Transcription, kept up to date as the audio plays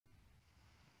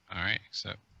Alright,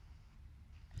 so...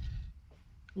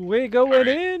 We're going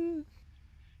in!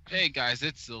 Hey guys,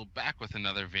 it's Zil back with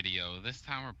another video. This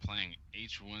time we're playing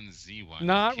H1Z1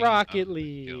 Not King Rocket of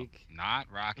the Kill. League. Not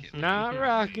Rocket League. Not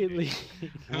Rocket League.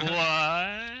 What? What?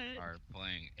 Are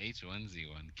playing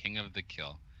H1Z1 King of the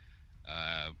Kill.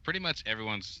 Pretty much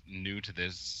everyone's new to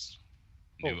this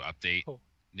new update,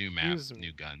 new map,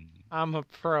 new gun. I'm a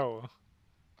pro.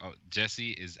 Oh,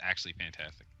 Jesse is actually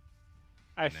fantastic.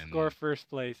 I score first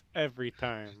place every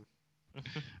time.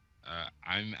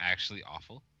 I'm actually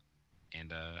awful.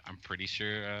 And I'm pretty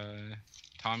sure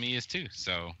Tommy is too,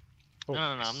 so... No,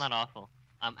 I'm not awful.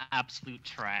 I'm absolute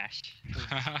trash.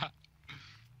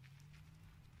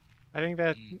 I think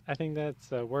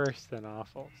that's worse than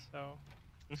awful, so...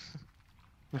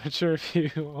 Not sure if you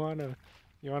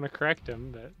wanna correct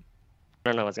him, but... I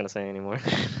don't know what I was gonna say anymore.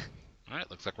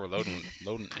 Alright, looks like we're loading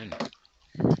in.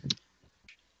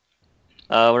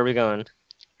 Where are we going?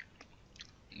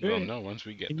 Well, no, once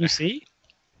we get Can there. you see?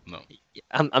 No.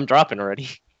 I'm dropping already.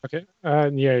 Okay.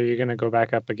 Yeah, you're gonna go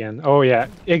back up again. Oh yeah,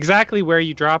 exactly where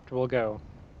you dropped we'll go.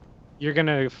 You're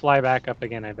gonna fly back up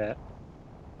again, I bet.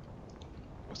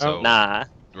 So, Nah.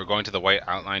 We're going to the white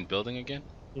outline building again?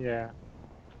 Yeah.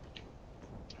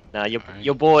 Nah,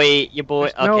 your boy.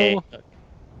 Okay. No.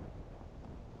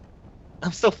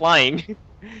 I'm still flying.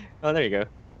 Oh, there you go.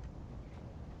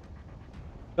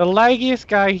 The laggiest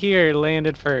guy here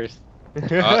landed first.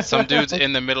 Some dude's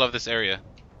in the middle of this area.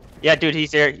 Yeah, dude, he's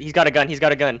there. He's got a gun. He's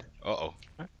got a gun. Uh-oh.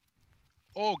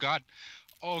 Oh, God.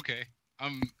 Oh, okay.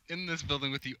 I'm in this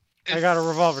building with you. I got a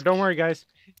revolver. Don't worry, guys.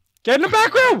 Get in the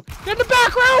back room! Get in the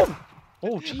back room!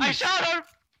 Oh, jeez. I shot him!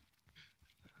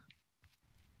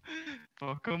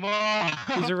 Oh, come on!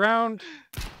 He's around.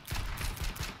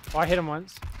 Oh, I hit him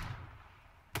once.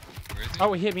 Where is he?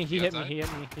 Oh, he hit me. He hit me. Outside? He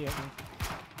hit me. He hit me.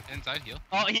 Inside heal.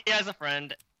 Oh, he has a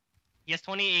friend. He has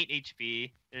 28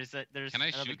 HP. There's Can I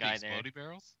another shoot guy the there. explodey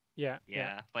barrels? Yeah.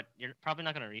 Yeah, but you're probably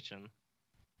not gonna reach him.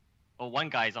 Oh, one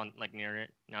guy's on near it.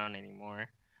 Not anymore.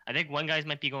 I think one guy's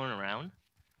might be going around.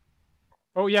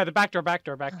 Oh yeah, the back door. Back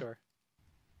door. Back door.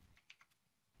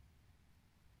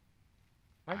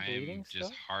 Am I bleeding I'm still?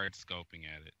 just hard scoping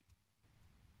at it.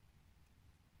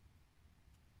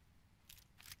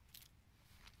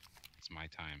 It's my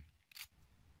time.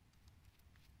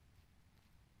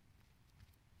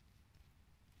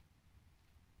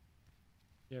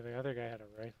 Yeah, the other guy had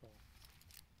a rifle.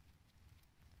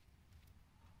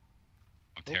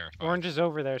 I'm terrified. Orange is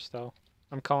over there still.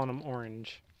 I'm calling him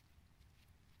Orange.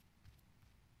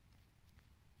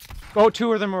 Oh,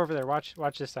 two of them are over there. Watch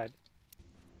this side.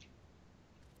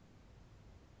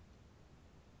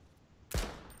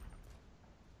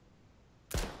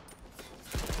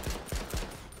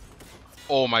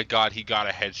 Oh my God, he got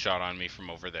a headshot on me from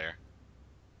over there.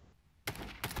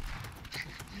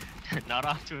 Not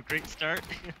off to a great start.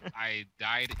 I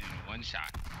died in one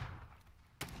shot.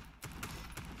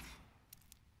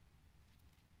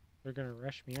 They're gonna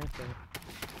rush me, aren't they?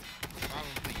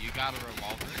 Probably. You got a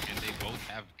revolver, and they both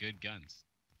have good guns.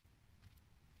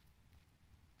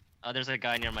 Oh, there's a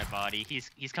guy near my body.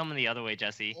 He's coming the other way,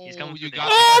 Jesse. He's coming. you through got-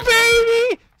 Oh,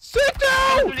 baby! Sit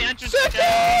down! through the entrance. Sit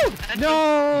down!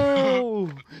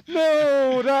 No!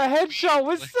 No! The headshot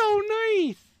was so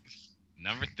nice!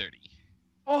 Number 30.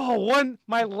 Oh,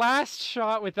 my last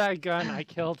shot with that gun, I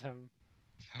killed him.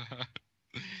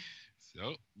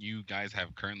 So, you guys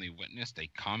have currently witnessed a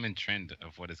common trend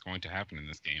of what is going to happen in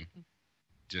this game.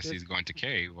 Jesse's going to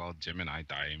carry while Jim and I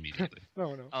die immediately.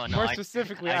 No. Oh, no, More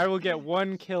specifically, I will get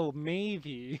one kill,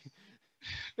 maybe.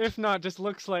 If not, just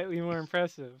look slightly more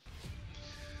impressive.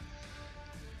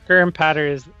 Current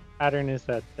pattern is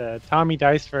that Tommy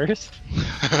dies first.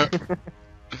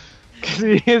 Because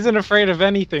he isn't afraid of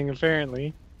anything,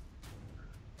 apparently.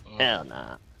 Hell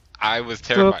nah. I was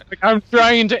So, terrified. like, I'm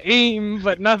trying to aim,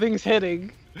 but nothing's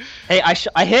hitting. Hey,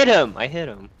 I hit him. I hit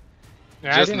him.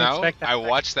 Yeah, Just didn't now, expect that I second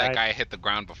watched that try. guy hit the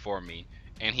ground before me,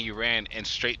 and he ran and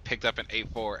straight picked up an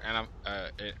A4, and I'm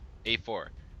A4,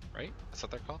 right? That's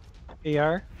what they're called?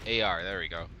 AR? AR. There we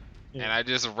go. Yeah. And I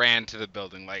just ran to the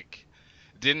building, like,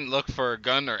 didn't look for a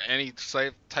gun or any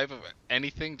type of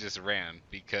anything, just ran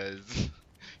because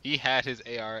he had his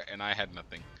AR and I had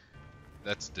nothing.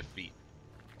 That's defeat.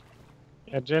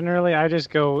 Yeah, generally I just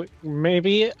go,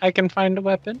 maybe I can find a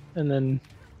weapon, and then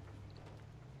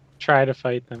try to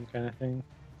fight them, kind of thing.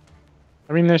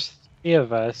 I mean, there's 3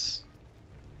 of us.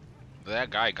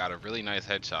 That guy got a really nice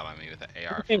headshot on me with an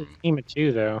AR Maybe from a team of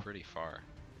 2 though, pretty far.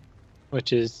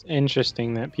 which is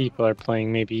interesting that people are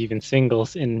playing maybe even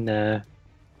singles in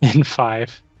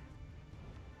 5.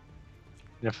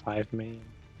 In a 5 main.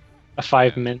 A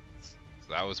 5 Yeah. minutes.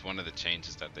 that was one of the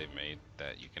changes that they made,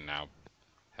 that you can now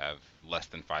have less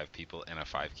than 5 people in a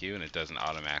 5 queue, and it doesn't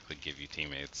automatically give you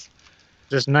teammates.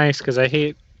 Just nice because I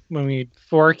hate when we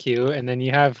 4Q and then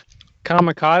you have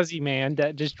Kamikaze Man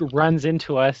that just runs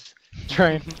into us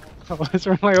trying.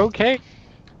 So I'm like, okay,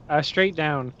 straight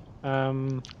down.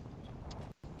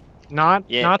 Not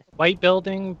Yeah. the white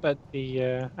building, but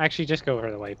the actually just go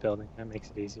over the white building. That makes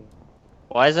it easier.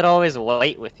 Why is it always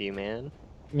white with you, man?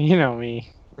 You know me.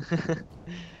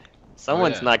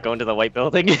 Someone's yeah. not going to the white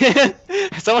building.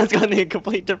 Someone's going to a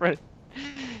complete different.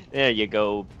 There you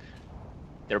go.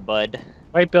 There, bud.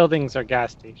 White buildings are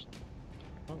gas stations.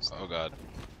 Oh god.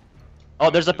 Oh,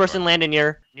 there's a too person far. landing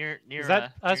near. Near. Is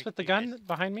that us near with the you gun guys.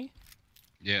 behind me?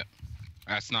 Yeah.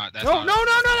 That's not. That's No, not.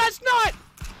 no, that's not.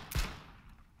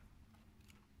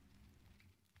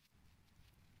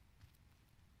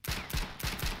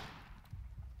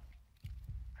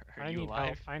 Are I you need help.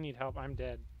 alive? I need help. I'm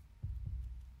dead.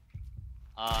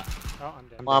 Uh, Oh, I'm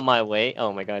dead. I'm on my way.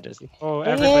 Oh my god, Jesse. Oh,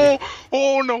 everybody.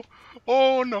 Oh no!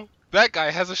 Oh no! That guy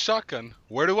has a shotgun.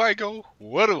 Where do I go?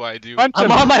 What do I do? Punch I'm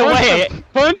him, on my punch way. him,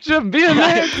 punch him, be a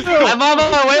man. I'm on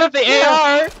my way with the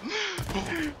AR.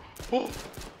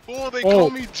 Oh, they call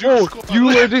me Juice Squad. You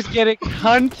were just getting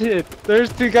hunted.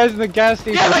 There's 2 guys in the gas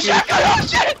station. Yeah, my shotgun. Oh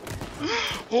shit!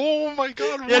 Oh my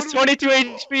god. Yes, what do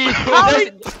 22 HP. How are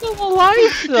you still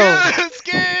alive, though? Yes,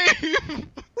 game!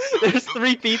 There's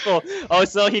 3 people. Oh,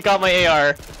 so he got my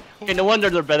AR. Okay, no wonder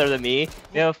they're better than me.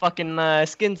 They have fucking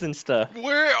skins and stuff.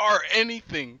 Where are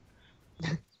anything?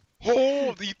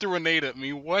 Oh, he threw a nade at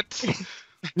me. What?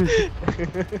 How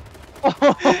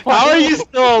are you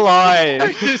still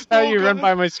alive? Just how you run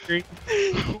by my screen.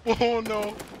 Oh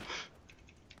no.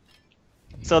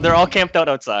 So they're all camped out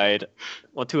outside.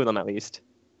 Well, 2 of them at least.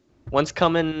 One's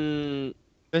coming.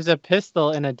 There's a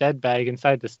pistol in a dead bag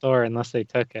inside the store, unless they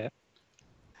took it.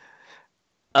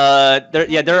 There.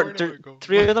 Yeah, Where do I go?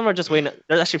 3 of them are just waiting.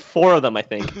 There's actually 4 of them, I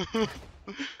think.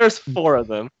 There's 4 of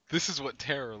them. This is what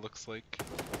terror looks like.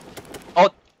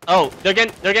 Oh, they're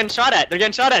getting shot at. They're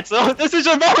getting shot at. So this is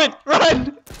your moment.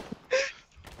 Run!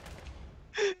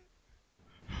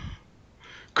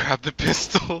 Grab the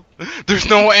pistol. There's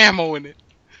no ammo in it.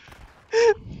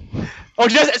 Oh,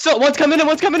 so one's coming in.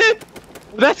 One's coming in.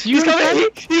 That's you. He's coming in.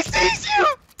 He sees you.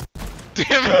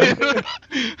 Damn it.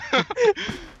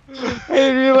 I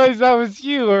didn't realize that was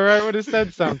you, or I would have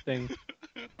said something.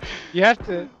 You have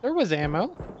to. There was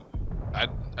ammo. I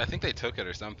think they took it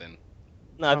or something.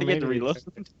 No, I Oh, think you have to maybe reload.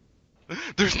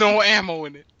 There's no ammo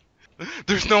in it.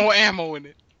 There's no ammo in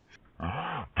it.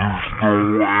 Oh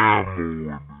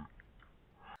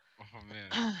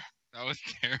man, that was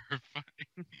terrifying.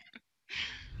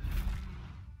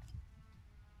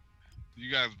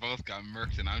 You guys both got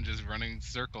murked, and I'm just running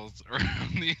circles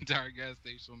around the entire gas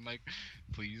station. I'm like,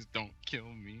 please don't kill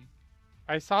me.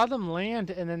 I saw them land,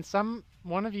 and then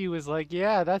one of you was like,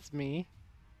 "Yeah, that's me."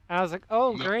 And I was like,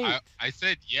 "Oh, No, great!" I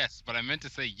said yes, but I meant to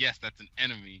say yes. That's an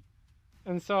enemy.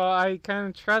 And so I kind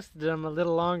of trusted him a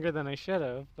little longer than I should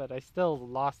have, but I still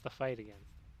lost the fight again.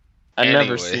 I've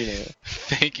never Anyway, seen it.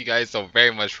 Thank you guys so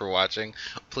very much for watching.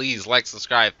 Please like,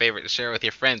 subscribe, favorite, and share with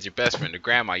your friends, your best friend, your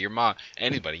grandma, your mom,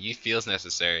 anybody you feel is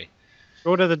necessary.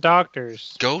 Go to the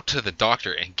doctors. Go to the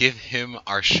doctor and give him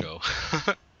our show.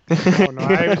 Oh no,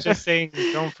 I was just saying,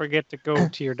 don't forget to go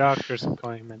to your doctor's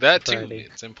appointment. That too. Friday.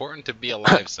 It's important to be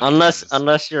alive sometimes.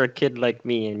 Unless you're a kid like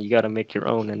me and you gotta make your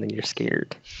own and then you're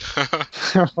scared.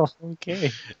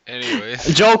 Okay.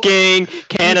 Anyways. Joking!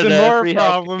 Canada, Even more free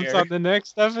problems healthcare. on the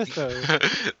next episode.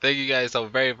 Thank you guys so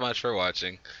very much for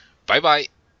watching. Bye bye.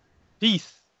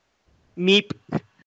 Peace. Meep.